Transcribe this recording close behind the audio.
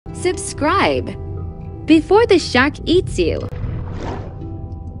subscribe before the shark eats you.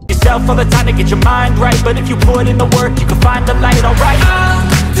 Yourself all the time to get your mind right, but if you put in the work, you can find the light. Alright, I'll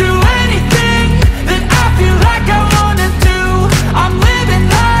do anything that I feel like I wanna do. I'm living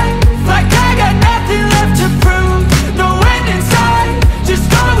life like I got nothing left to prove. No end in sight, just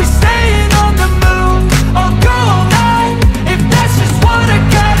always staying on the move. I'll go all night if that's just what I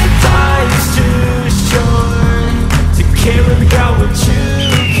gotta do. Life's too short to care about what you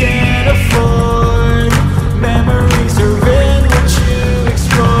can't afford. Memories are in what you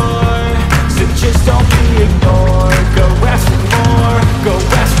explore, so just don't be ignored. Go ask for more, go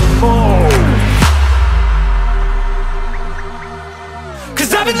ask for more.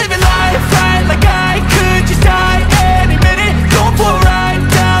 Cause I've been living life right like I could just die any minute. Going for a ride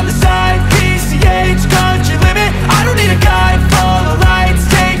down the side, PCH, country limit. I don't need a guide, follow lights,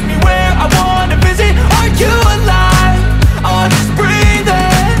 take me where I wanna visit. Are you alive? Or just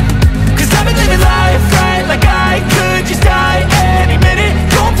breathing? Cause I've been living life right like I could just die any minute.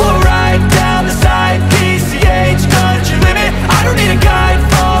 Going for a ride down the side, PCH, country limit. I don't need a guide,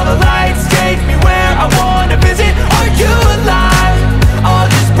 follow lights, take me where I wanna visit. Are you alive? Or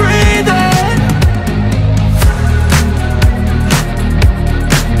just breathing?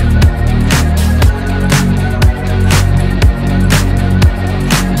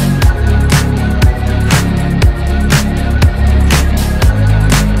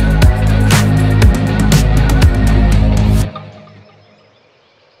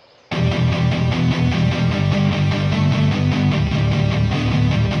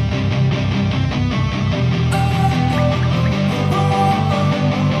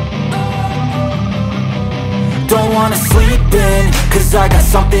 Don't wanna sleep in, cause I got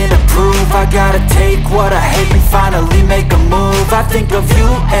something to prove. I gotta take what I hate and finally make a move. I think of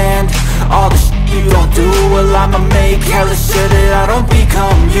you and all the shit you don't do. Well, I'ma make hella sure that I don't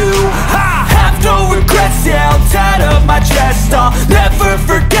become you. I have no regrets held tight up my chest. I'll never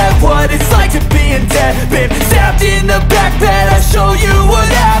forget what it's like to be in debt. Been stabbed in the back bed, I'll show you what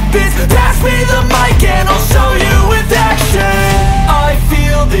happens. Pass me the mic and I'll show you with action. I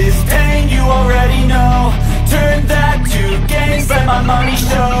feel this pain, you already know. Turn that to gains, let my money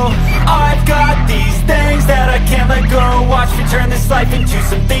show. I've got these things that I can't let go. Watch me turn this life into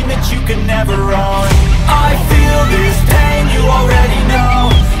something that you can never own. I feel this pain, you already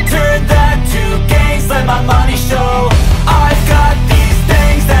know. Turn that to gains, let my money show. I've got these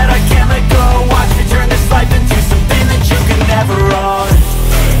things that I can't let go. Watch me turn this life into something that you can never own.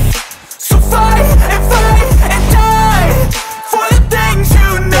 So fight and die for the things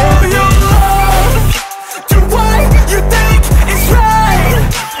you know you love. Do what you think is right,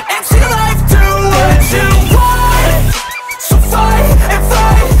 and see life do what you want. So fight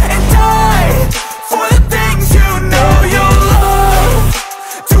and die for the things you know you love.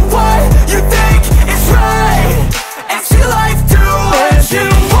 Do what you think is right, and see life do what you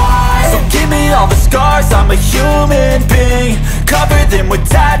want. So give me all the scars, I'm a human being. Cover them with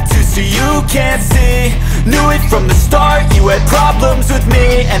tattoos so you can't see. Knew it from the start, you had problems with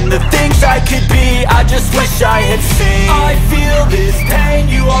me and the things I could be, I just wish I had seen. I feel this pain,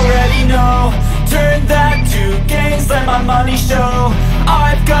 you already know. Turn that to gains, let my money show.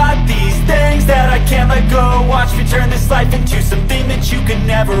 I've got these things that I can't let go. Watch me turn this life into something that you can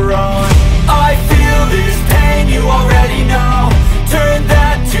never own. I feel this pain, you already know. Turn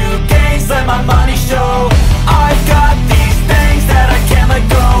that to gains, let my money show. I've got these things that I can't let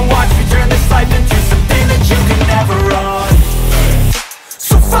go. Watch me turn this life into something that you can never own.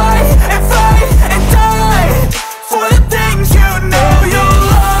 So fight and die for the things you know you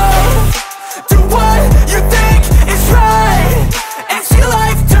love. Do what you think is right, and see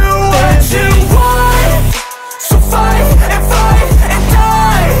life do what you want. So fight and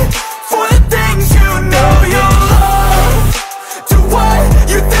die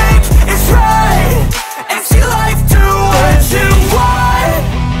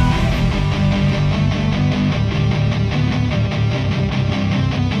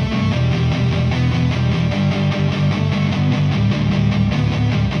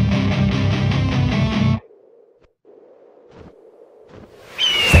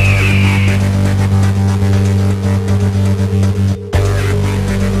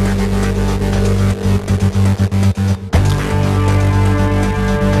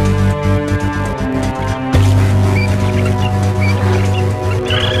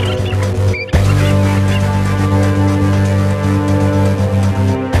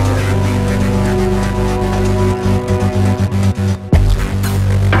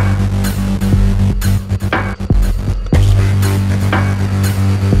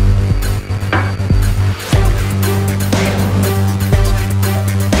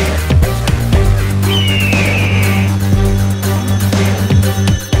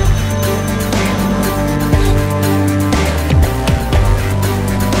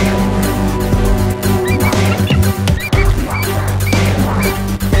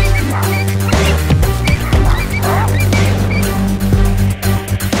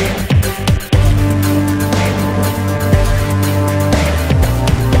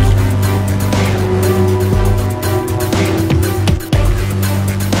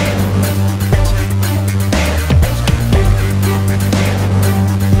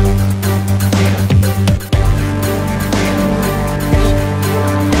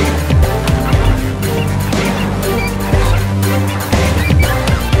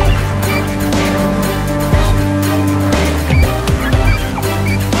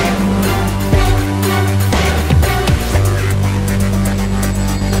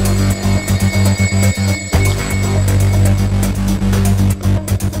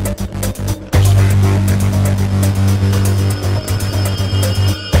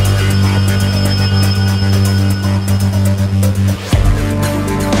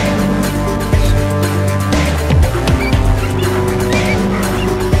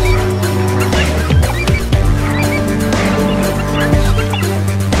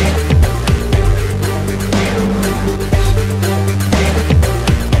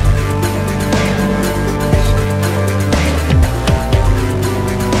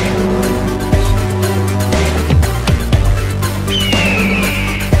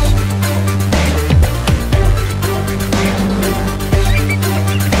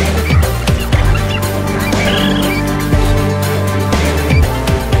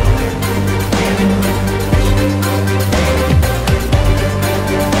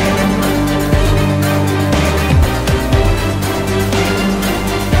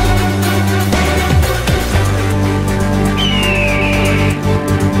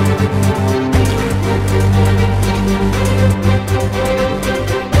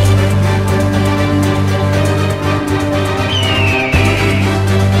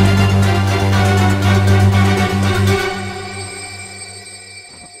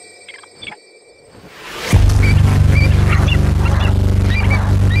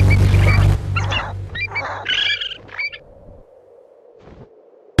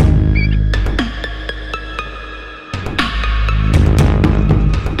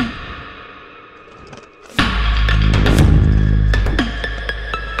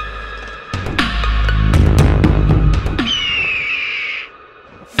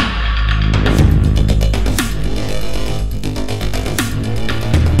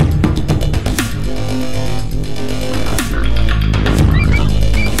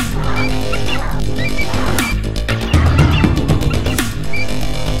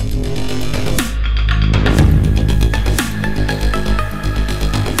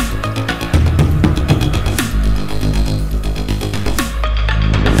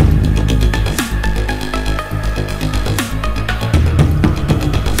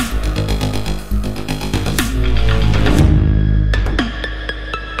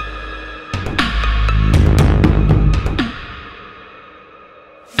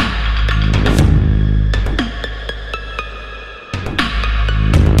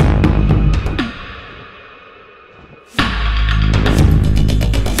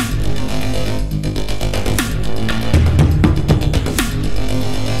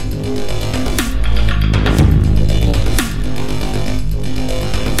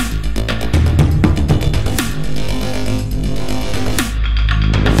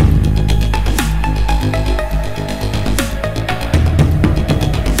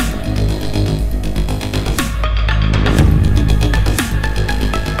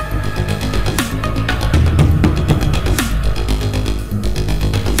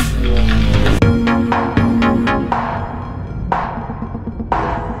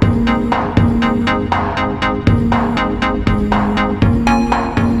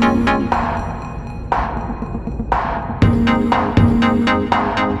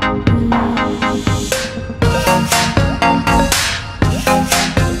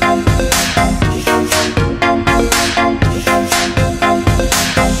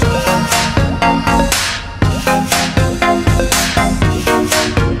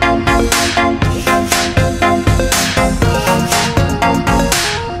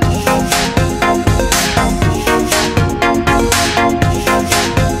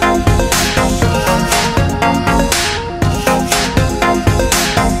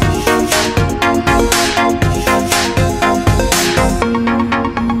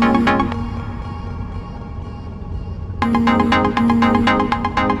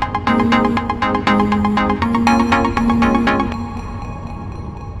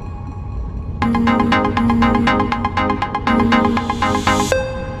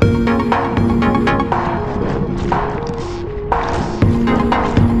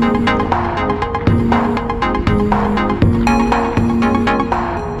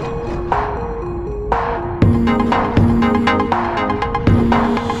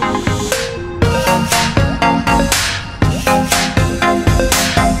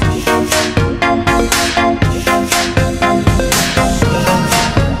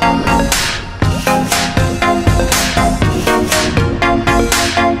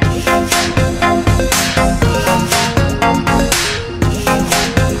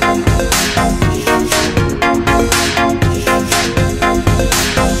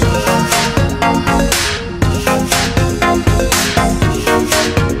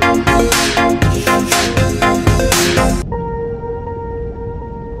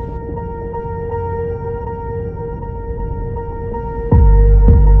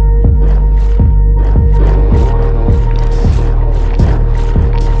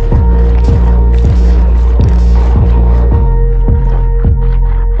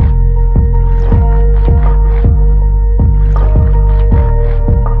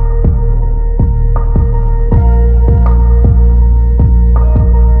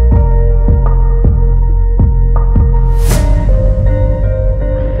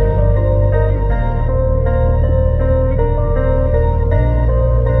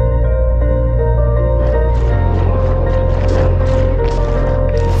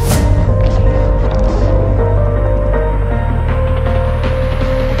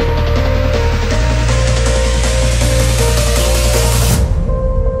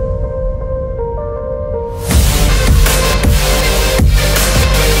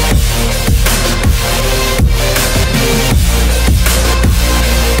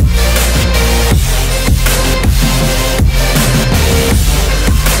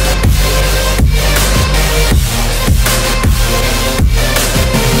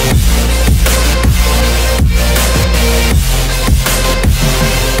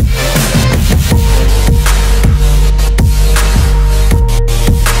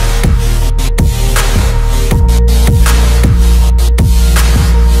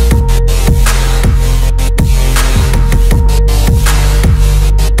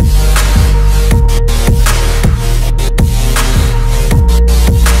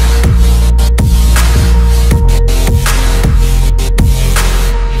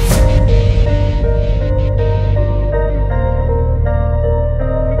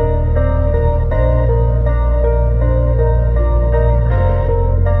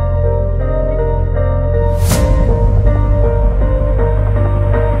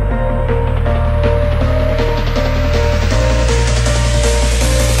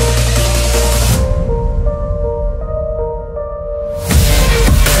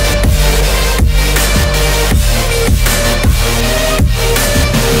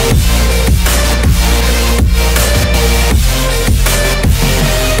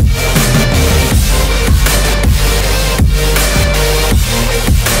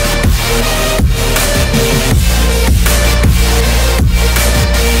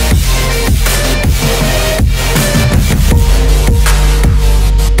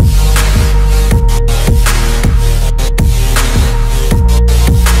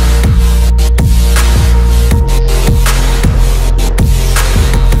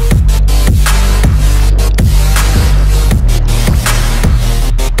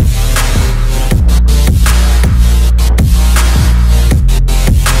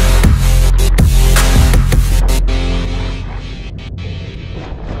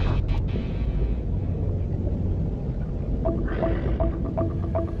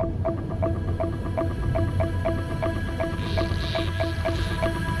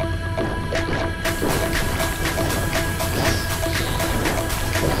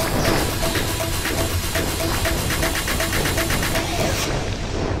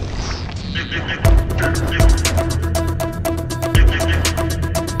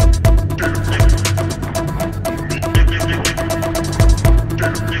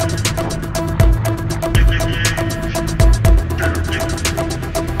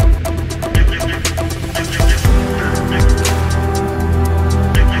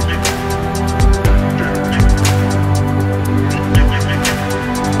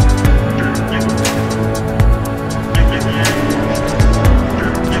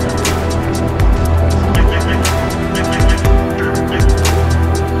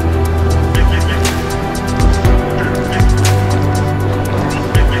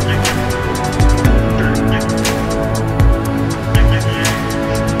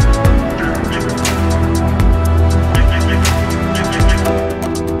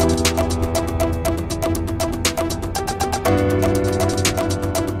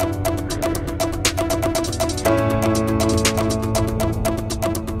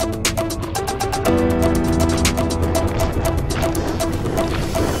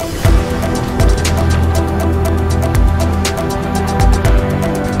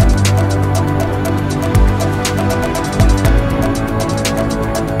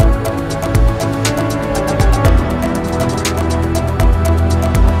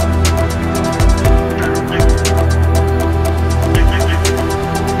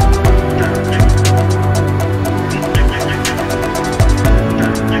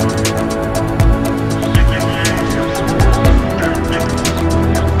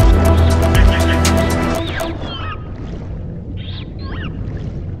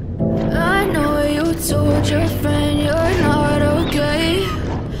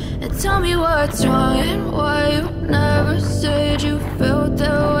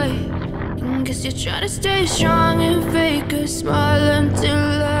Guess you're trying to stay strong and fake a smile until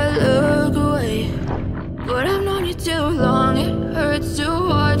I look away. But I've known you too long, it hurts to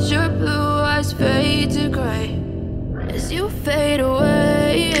watch your blue eyes fade to gray as you fade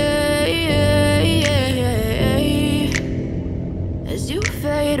away, as you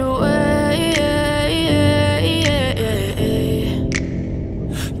fade away.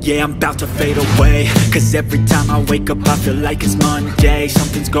 Yeah, I'm about to fade away, cause every time I wake up I feel like it's Monday.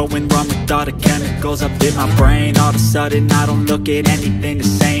 Something's going wrong with all the chemicals up in my brain. All of a sudden I don't look at anything the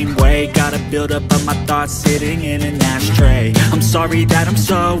same way. Got a buildup of my thoughts sitting in an ashtray. I'm sorry that I'm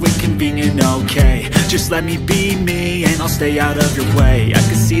so inconvenient, okay. Just let me be me and I'll stay out of your way. I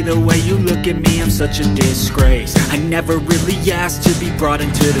can see the way you look at me, I'm such a disgrace. I never really asked to be brought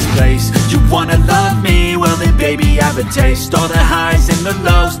into this place. You wanna love me? Well then baby I have a taste. All the highs and the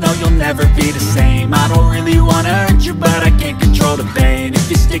lows, no you'll never be the same. I don't really wanna hurt you but I can't control the pain. If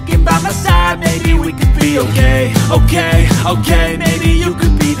you're sticking by my side maybe we could be okay. Okay, maybe you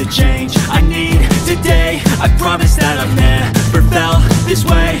could be the change I need today. I promise that I've never felt this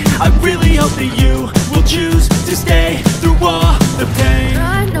way. I really hope that you will choose to stay through all the pain.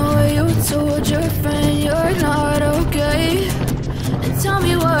 I know you told your friend you're not okay, and tell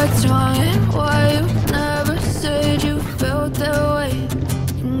me what's wrong and why you never said you felt that way.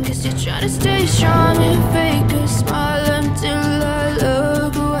 Guess you're trying to stay strong and fake a smile until I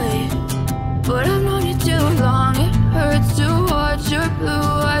look away. But I've known you too long, it hurts to watch your blue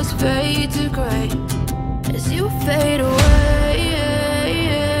eyes fade to gray as you fade away,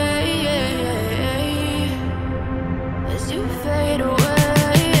 as you fade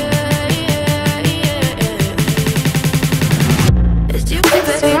away, as you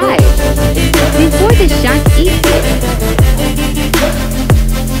fade away. Subscribe before the shark eats it.